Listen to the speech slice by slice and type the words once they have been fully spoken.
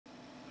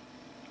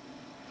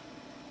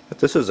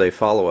This is a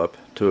follow-up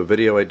to a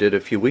video I did a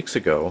few weeks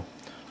ago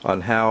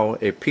on how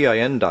a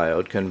PIN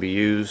diode can be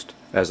used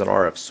as an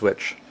RF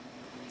switch.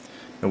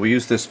 And we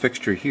use this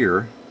fixture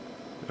here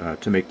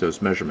to make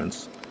those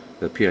measurements.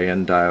 The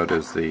PIN diode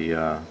is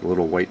the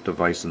little white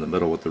device in the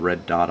middle with the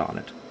red dot on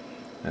it.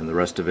 And the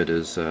rest of it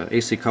is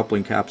AC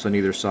coupling caps on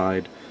either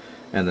side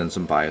and then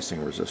some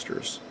biasing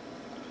resistors.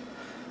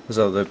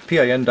 So the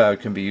PIN diode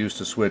can be used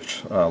to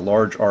switch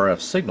large RF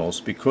signals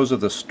because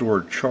of the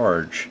stored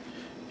charge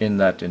in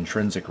that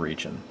intrinsic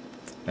region.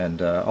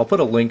 And I'll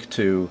put a link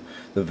to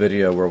the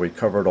video where we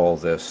covered all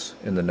this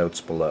in the notes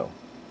below.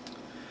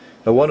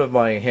 Now, one of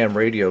my ham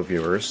radio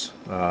viewers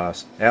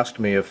asked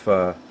me if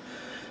I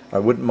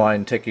wouldn't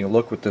mind taking a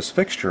look with this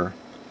fixture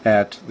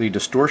at the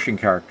distortion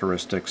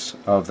characteristics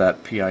of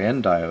that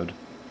PIN diode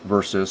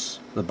versus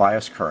the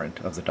bias current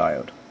of the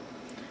diode.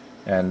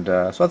 And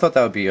so I thought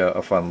that would be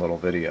a fun little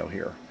video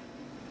here.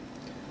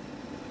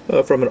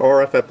 From an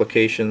RF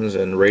applications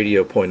and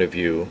radio point of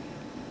view,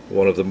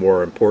 one of the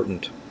more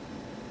important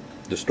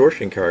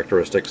distortion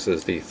characteristics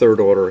is the third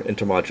order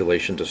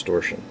intermodulation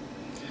distortion.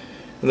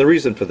 And the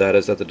reason for that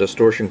is that the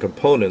distortion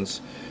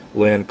components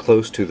land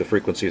close to the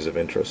frequencies of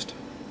interest.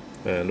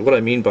 And what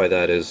I mean by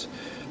that is,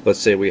 let's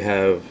say we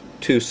have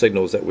two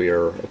signals that we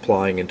are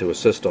applying into a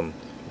system,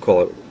 we'll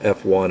call it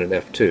F1 and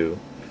F2.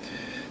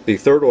 The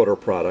third order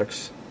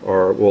products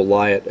will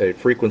lie at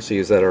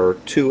frequencies that are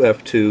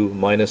 2F2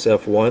 minus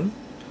F1,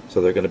 so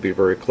they're going to be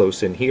very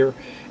close in here,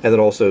 and then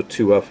also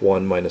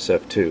 2F1 minus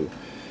F2.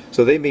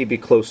 So they may be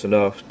close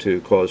enough to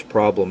cause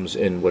problems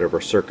in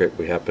whatever circuit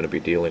we happen to be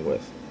dealing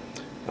with.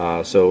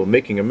 So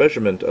making a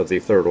measurement of the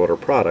third order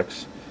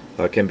products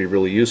can be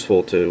really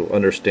useful to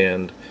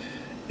understand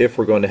if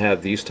we're going to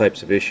have these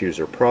types of issues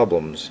or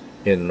problems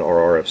in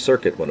our RF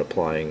circuit when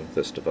applying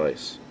this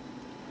device.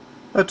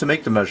 To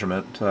make the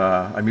measurement,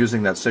 I'm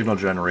using that signal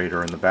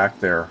generator in the back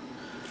there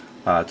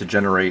to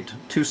generate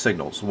two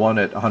signals, one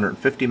at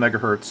 150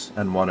 megahertz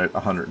and one at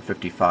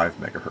 155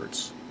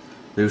 megahertz.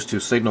 Those two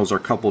signals are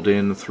coupled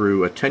in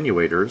through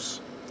attenuators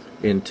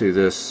into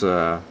this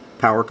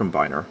power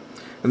combiner.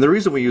 And the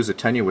reason we use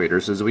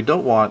attenuators is we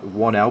don't want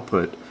one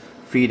output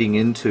feeding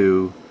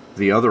into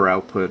the other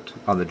output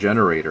on the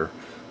generator,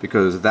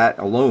 because that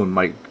alone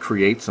might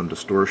create some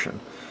distortion.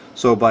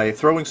 So by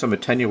throwing some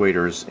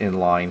attenuators in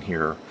line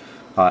here,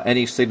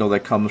 any signal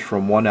that comes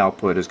from one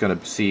output is going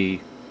to see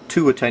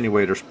two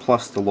attenuators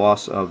plus the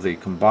loss of the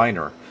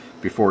combiner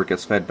before it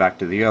gets fed back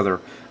to the other,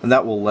 and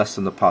that will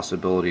lessen the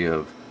possibility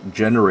of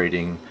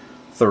generating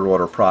third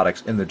order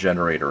products in the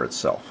generator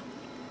itself.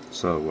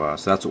 So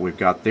that's what we've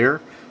got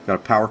there. We've got a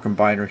power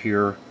combiner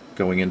here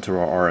going into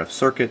our RF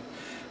circuit.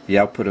 The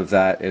output of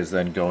that is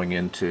then going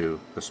into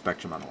the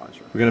spectrum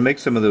analyzer. We're going to make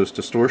some of those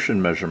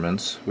distortion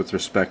measurements with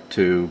respect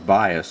to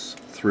bias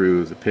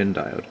through the PIN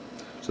diode.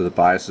 So the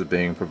bias is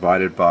being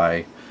provided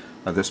by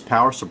this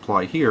power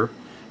supply here,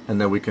 and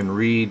then we can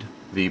read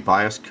the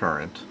bias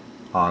current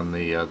on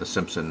the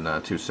Simpson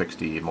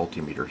 260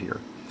 multimeter here.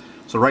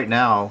 So right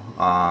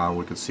now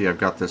we can see I've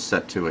got this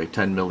set to a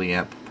 10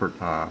 milliamp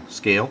per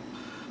scale,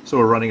 so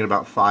we're running at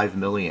about 5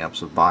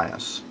 milliamps of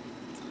bias.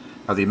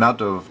 Now the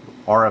amount of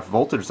RF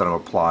voltage that I'm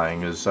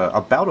applying is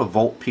about a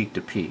volt peak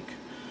to peak.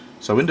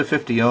 So into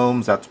 50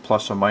 ohms, that's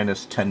plus or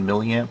minus 10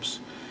 milliamps,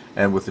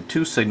 and with the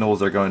two signals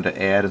they're going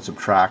to add and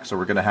subtract, so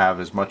we're going to have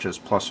as much as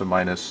plus or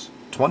minus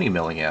 20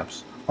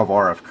 milliamps of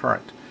RF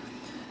current.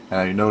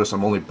 And you notice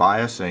I'm only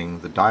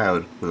biasing the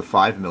diode with a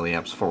 5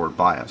 milliamps forward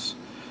bias.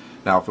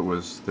 Now if it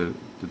was the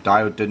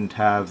diode didn't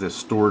have this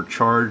stored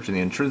charge in the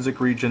intrinsic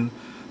region,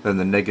 then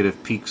the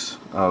negative peaks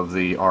of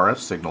the RF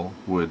signal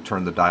would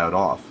turn the diode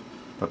off.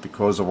 But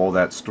because of all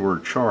that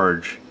stored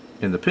charge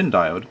in the PIN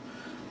diode,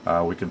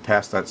 we can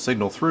pass that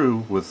signal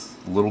through with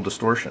little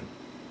distortion.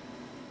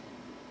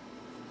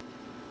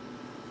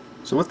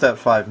 So with that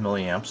 5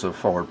 milliamps of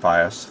forward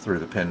bias through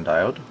the PIN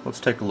diode,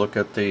 let's take a look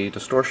at the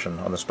distortion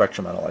on the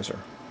spectrum analyzer.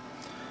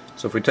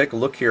 So if we take a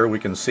look here, we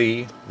can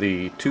see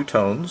the two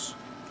tones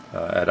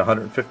at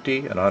 150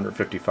 and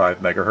 155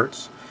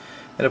 megahertz.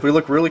 And if we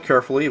look really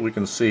carefully, we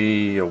can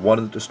see one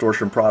of the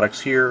distortion products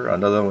here,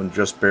 another one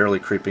just barely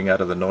creeping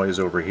out of the noise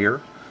over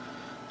here.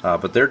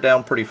 But they're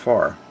down pretty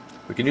far.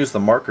 We can use the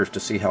markers to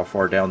see how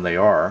far down they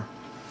are.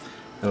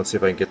 And let's see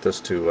if I can get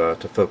this to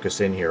focus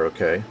in here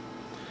okay.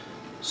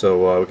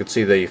 So we can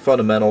see the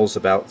fundamentals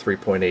about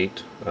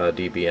 3.8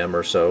 dBm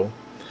or so.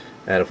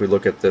 And if we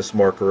look at this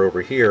marker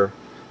over here,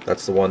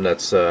 that's the one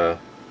that's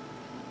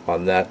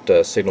on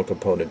that signal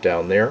component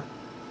down there.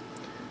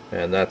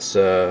 And that's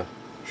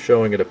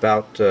showing at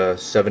about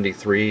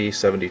 73,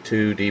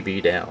 72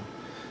 dB down.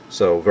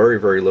 So very,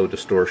 very low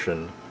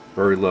distortion,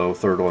 very low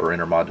third order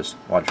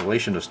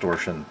intermodulation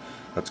distortion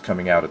that's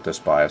coming out at this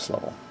bias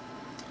level.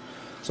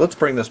 So let's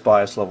bring this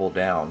bias level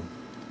down,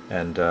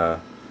 and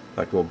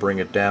like we'll bring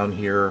it down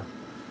here,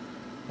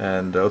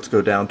 and let's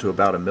go down to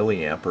about a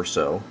milliamp or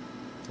so,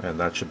 and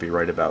that should be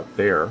right about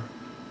there.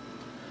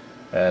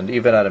 And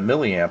even at a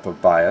milliamp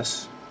of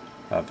bias,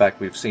 in fact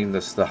we've seen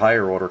this, the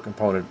higher order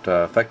component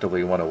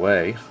effectively went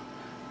away,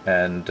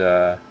 and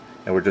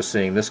and we're just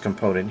seeing this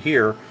component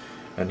here,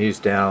 and he's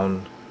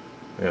down,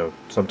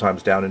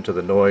 sometimes down into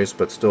the noise,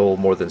 but still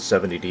more than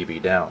 70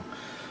 dB down.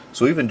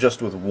 So even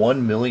just with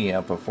 1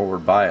 milliamp of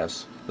forward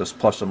bias, this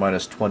plus or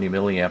minus 20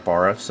 milliamp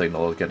RF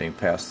signal is getting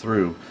passed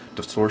through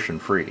distortion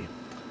free.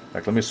 In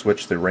fact, let me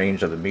switch the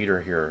range of the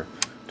meter here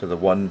to the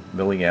 1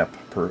 milliamp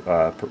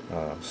per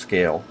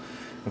scale.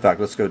 In fact,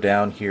 let's go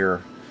down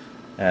here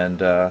and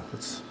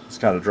let's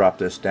kind of drop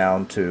this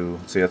down to,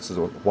 see, that's the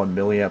 1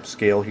 milliamp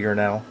scale here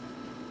now.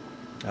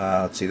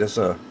 Let's see, this is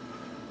a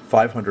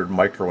 500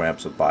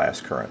 microamps of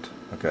bias current.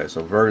 Okay,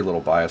 so very little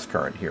bias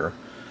current here.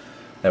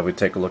 And we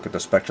take a look at the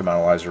spectrum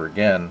analyzer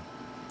again.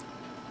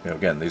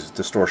 Again, these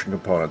distortion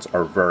components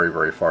are very,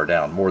 very far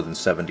down, more than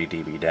 70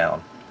 dB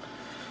down.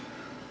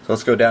 So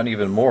let's go down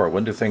even more.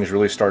 When do things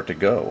really start to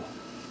go?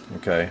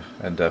 Okay,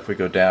 and if we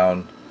go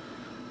down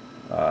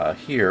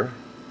here,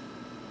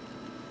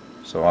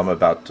 so I'm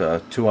about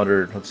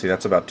 200, let's see,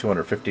 that's about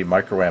 250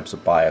 microamps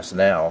of bias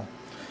now.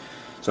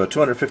 So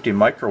 250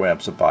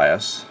 microamps of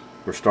bias,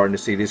 we're starting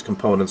to see these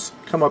components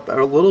come up a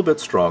little bit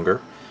stronger.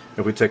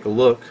 If we take a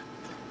look,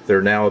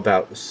 they're now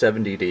about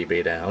 70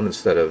 dB down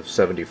instead of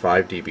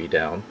 75 dB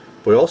down.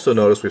 But we also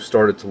notice we've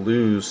started to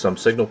lose some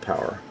signal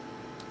power.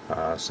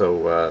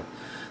 So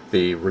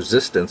the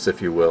resistance,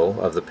 if you will,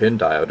 of the PIN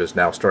diode is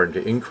now starting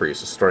to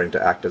increase. It's starting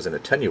to act as an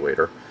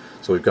attenuator.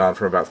 So we've gone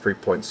from about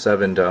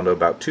 3.7 down to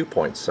about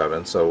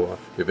 2.7. So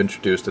we've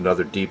introduced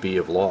another dB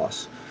of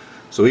loss.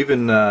 So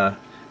even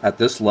at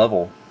this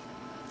level,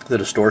 the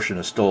distortion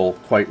is still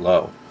quite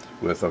low,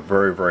 with a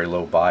very, very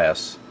low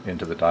bias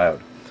into the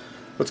diode.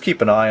 Let's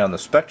keep an eye on the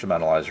spectrum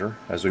analyzer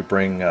as we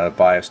bring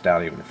bias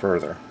down even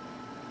further.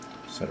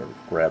 So to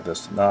grab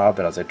this knob,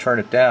 and as I turn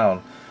it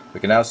down, we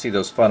can now see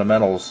those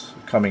fundamentals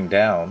coming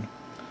down.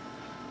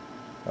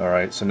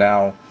 Alright, so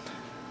now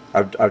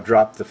I've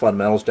dropped the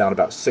fundamentals down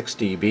about 6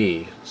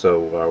 dB, so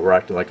we're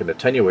acting like an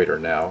attenuator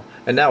now.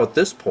 And now at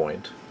this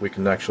point, we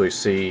can actually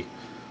see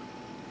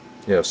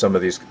some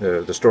of these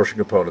distortion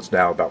components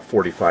now about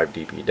 45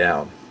 dB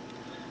down.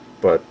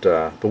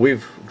 But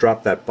we've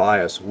dropped that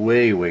bias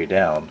way, way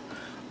down.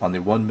 On the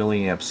 1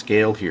 milliamp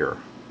scale here,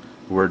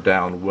 we're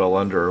down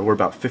we're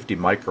about 50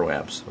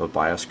 microamps of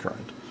bias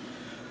current.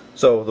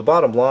 So the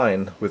bottom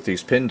line with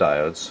these PIN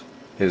diodes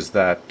is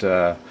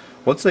that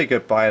once they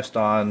get biased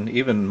on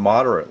even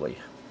moderately,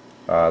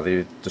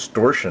 the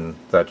distortion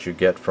that you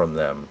get from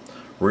them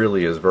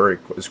really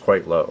is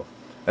quite low.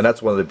 And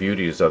that's one of the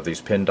beauties of these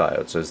PIN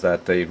diodes, is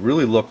that they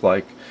really look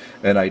like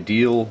an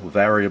ideal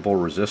variable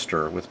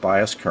resistor with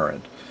bias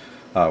current.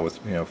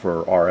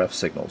 For RF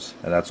signals,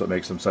 and that's what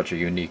makes them such a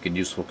unique and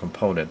useful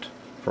component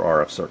for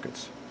RF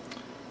circuits.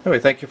 Anyway,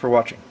 thank you for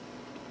watching.